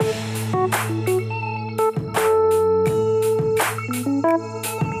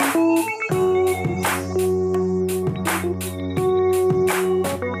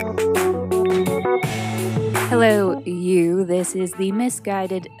the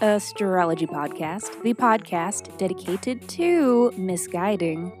Misguided Astrology Podcast, the podcast dedicated to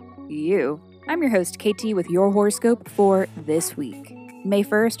misguiding you. I'm your host, KT, with your horoscope for this week, May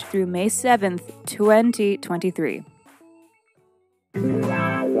 1st through May 7th, 2023.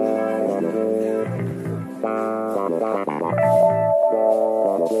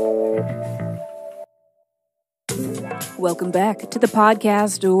 Welcome back to the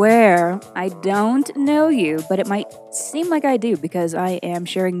podcast where I don't know you, but it might seem like I do because I am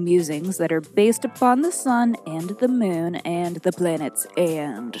sharing musings that are based upon the sun and the moon and the planets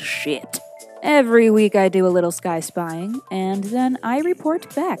and shit. Every week I do a little sky spying, and then I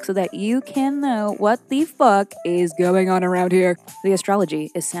report back so that you can know what the fuck is going on around here. The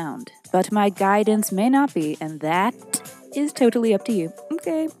astrology is sound, but my guidance may not be, and that is totally up to you.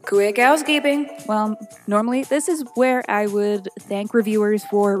 Okay, quick housekeeping. Well, normally this is where I would thank reviewers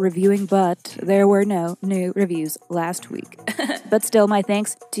for reviewing, but there were no new reviews last week. But still, my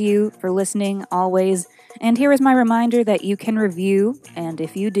thanks to you for listening always. And here is my reminder that you can review, and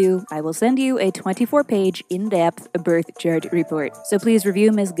if you do, I will send you a 24-page in-depth birth chart report. So please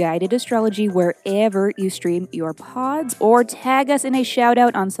review Misguided Astrology wherever you stream your pods, or tag us in a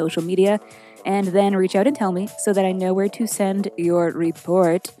shout-out on social media, and then reach out and tell me so that I know where to send your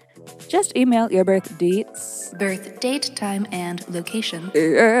report. Just email your birth dates, birth date, time, and location,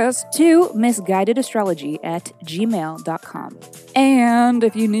 yes, to misguidedastrology@gmail.com. And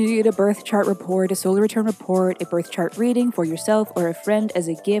if you need a birth chart report, a solar return report, a birth chart reading for yourself or a friend as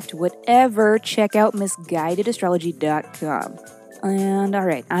a gift, whatever, check out misguidedastrology.com. And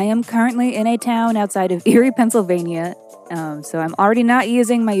alright, I am currently in a town outside of Erie, Pennsylvania, so I'm already not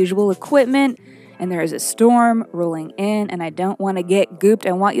using my usual equipment, and there is a storm rolling in, and I don't want to get gooped.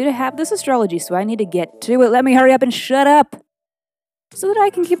 I want you to have this astrology, so I need to get to it. Let me hurry up and shut up so that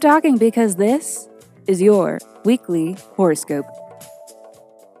I can keep talking, because this is your weekly horoscope.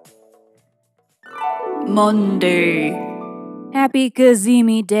 Monday. Happy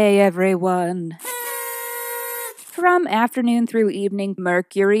Kazemi Day, everyone. From afternoon through evening,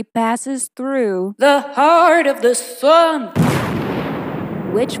 Mercury passes through the heart of the sun,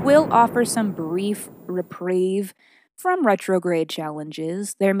 which will offer some brief reprieve from retrograde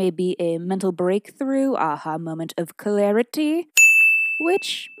challenges. There may be a mental breakthrough, aha moment of clarity,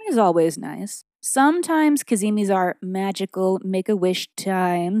 which is always nice. Sometimes Kazemis are magical make-a-wish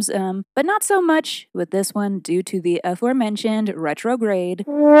times, but not so much with this one due to the aforementioned retrograde.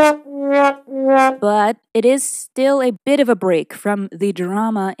 But it is still a bit of a break from the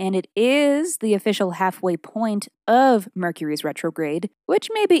drama, and it is the official halfway point of Mercury's retrograde, which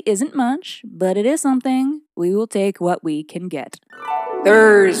maybe isn't much, but it is something. We will take what we can get.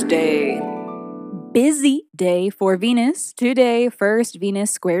 Thursday. Busy day for Venus. Today, first Venus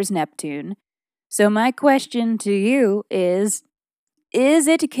squares Neptune. So my question to you is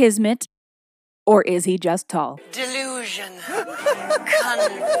it Kismet, or is he just tall? Delusion.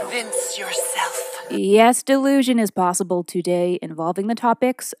 Convince yourself. Yes, delusion is possible today, involving the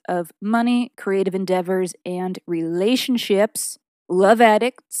topics of money, creative endeavors, and relationships. Love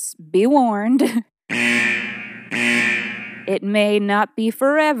addicts, be warned. It may not be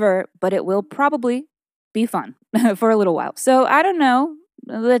forever, but it will probably be fun for a little while. So I don't know.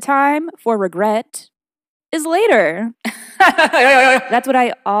 The time for regret is later. That's what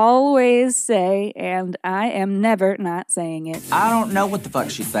I always say, and I am never not saying it. I don't know what the fuck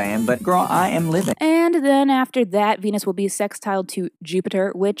she's saying, but girl, I am living. And then after that, Venus will be sextile to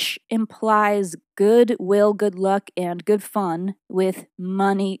Jupiter, which implies good will, good luck, and good fun with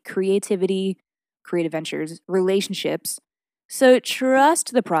money, creativity, creative ventures, relationships. So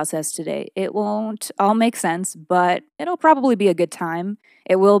trust the process today. It won't all make sense, but it'll probably be a good time.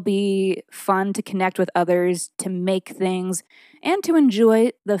 It will be fun to connect with others, to make things, and to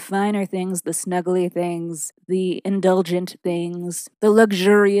enjoy the finer things, the snuggly things, the indulgent things, the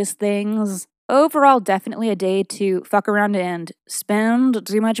luxurious things. Overall, definitely a day to fuck around and spend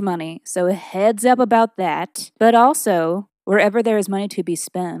too much money. So heads up about that. But also, wherever there is money to be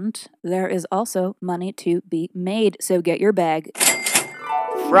spent, there is also money to be made, so get your bag.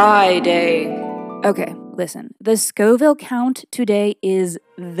 Friday. Okay, listen. The Scoville count today is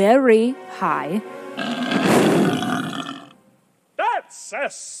very high. That's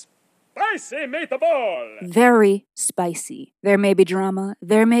a spicy meatball! Very spicy. There may be drama.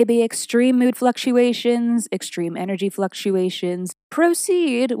 There may be extreme mood fluctuations, extreme energy fluctuations.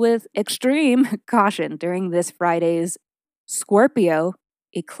 Proceed with extreme caution during this Friday's Scorpio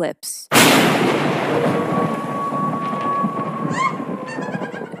eclipse.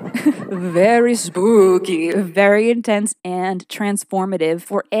 Very spooky, very intense and transformative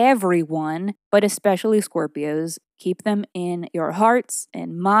for everyone, but especially Scorpios. Keep them in your hearts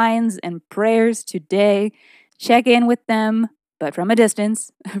and minds and prayers today. Check in with them, but from a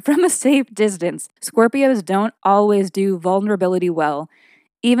distance, from a safe distance. Scorpios don't always do vulnerability well,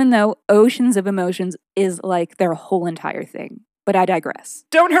 even though oceans of emotions is like their whole entire thing. But I digress.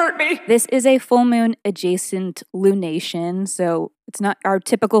 Don't hurt me! This is a full moon adjacent lunation, so it's not our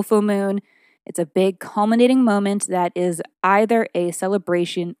typical full moon. It's a big culminating moment that is either a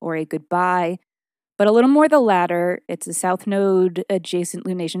celebration or a goodbye, but a little more the latter. It's a south node adjacent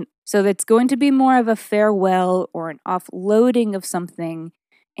lunation, so it's going to be more of a farewell or an offloading of something.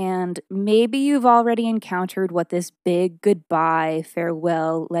 And maybe you've already encountered what this big goodbye,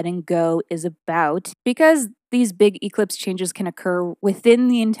 farewell, letting go is about, because these big eclipse changes can occur within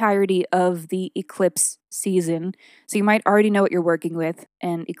the entirety of the eclipse season. So you might already know what you're working with.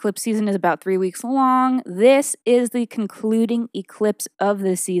 And eclipse season is about 3 weeks long. This is the concluding eclipse of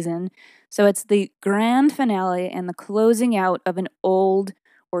the season. So it's the grand finale and the closing out of an old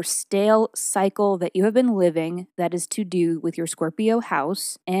or stale cycle that you have been living that is to do with your Scorpio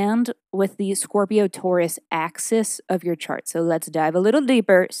house and with the Scorpio-Taurus axis of your chart. So let's dive a little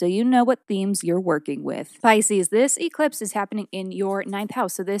deeper so you know what themes you're working with. Pisces, this eclipse is happening in your 9th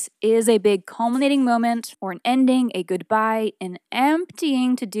house. So this is a big culminating moment or an ending, a goodbye, an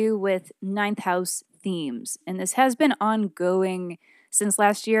emptying to do with 9th house themes. And this has been ongoing since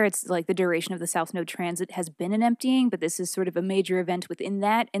last year. It's like the duration of the South Node transit has been an emptying, but this is sort of a major event within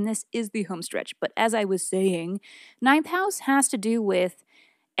that, and this is the home stretch. But as I was saying, 9th house has to do with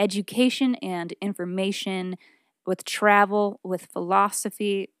education and information, with travel, with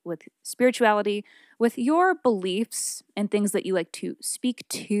philosophy, with spirituality, with your beliefs and things that you like to speak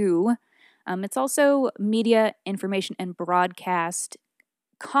to. It's also media, information, and broadcast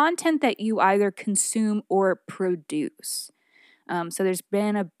content that you either consume or produce. So there's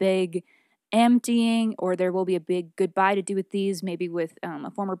been a big emptying, or there will be a big goodbye to do with these, maybe with a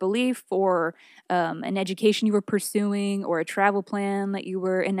former belief or an education you were pursuing or a travel plan that you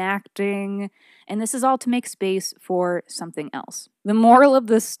were enacting. And this is all to make space for something else. The moral of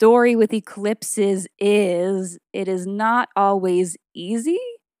the story with eclipses is it is not always easy,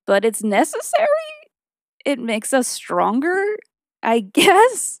 but it's necessary. It makes us stronger, I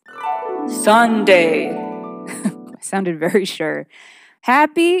guess. Sunday. I sounded very sure.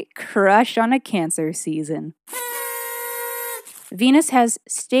 Happy crush on a Cancer season. Venus has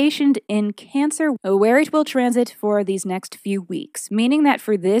stationed in Cancer, where it will transit for these next few weeks, meaning that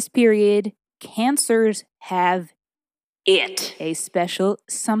for this period, Cancers have it. A special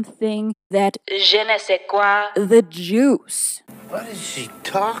something that je ne sais quoi, the juice. What is she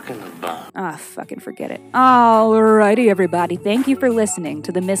talking about? Ah, fucking forget it. Alrighty, everybody. Thank you for listening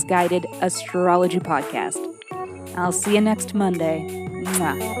to the Misguided Astrology Podcast. I'll see you next Monday.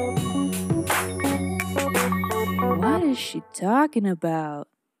 Mwah. What is she talking about?